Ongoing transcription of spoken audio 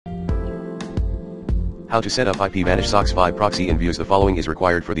How to set up IPVanish SOCKS5 proxy in Vuze. The following is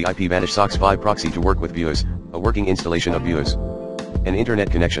required for the IPVanish SOCKS5 proxy to work with Vuze: a working installation of Vuze, an internet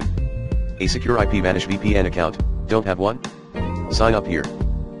connection, a secure IPVanish VPN account. Don't have one? Sign up here.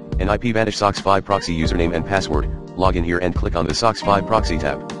 An IPVanish SOCKS5 proxy username and password. Log in here and click on the SOCKS5 proxy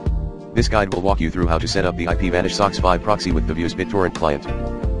tab. This guide will walk you through how to set up the IPVanish SOCKS5 proxy with the Vuze BitTorrent client.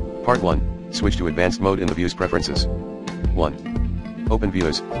 Part 1. Switch to advanced mode in the Vuze preferences. 1. Open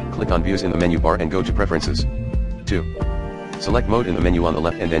Vuze, click on Vuze in the menu bar and go to Preferences. 2. Select Mode in the menu on the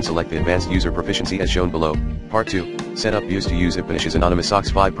left and then select the Advanced User Proficiency as shown below. Part 2. Set up Vuze to use IPVanish's anonymous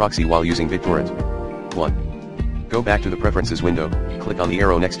SOCKS5 proxy while using BitTorrent. 1. Go back to the Preferences window, click on the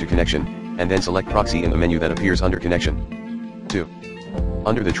arrow next to Connection, and then select Proxy in the menu that appears under Connection. 2.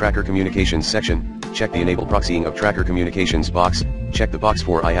 Under the Tracker Communications section, check the Enable Proxying of Tracker Communications box, check the box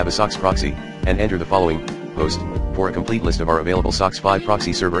for I have a SOCKS proxy, and enter the following: host. For a complete list of our available SOCKS5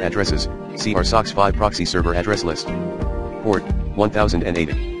 proxy server addresses, see our SOCKS5 proxy server address list. Port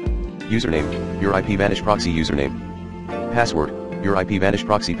 1080. Username, your IPVanish proxy username. Password, your IPVanish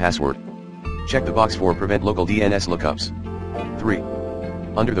proxy password. Check the box for prevent local DNS lookups. 3.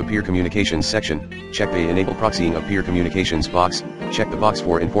 Under the Peer Communications section, check the Enable Proxying of Peer Communications box, check the box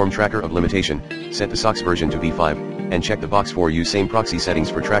for Inform Tracker of Limitation, set the SOCKS version to v5, and check the box for Use Same Proxy Settings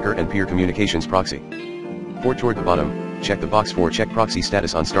for Tracker and Peer Communications proxy. 4. Toward the bottom, check the box for Check Proxy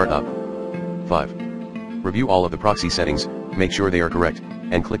Status on Startup. 5. Review all of the proxy settings, make sure they are correct,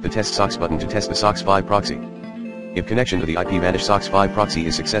 and click the Test SOCKS button to test the SOCKS5 proxy. If connection to the IPVanish SOCKS5 proxy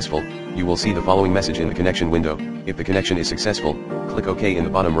is successful, you will see the following message in the connection window. If the connection is successful, click OK in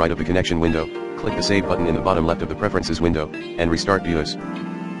the bottom right of the connection window, click the Save button in the bottom left of the Preferences window, and restart Vuze.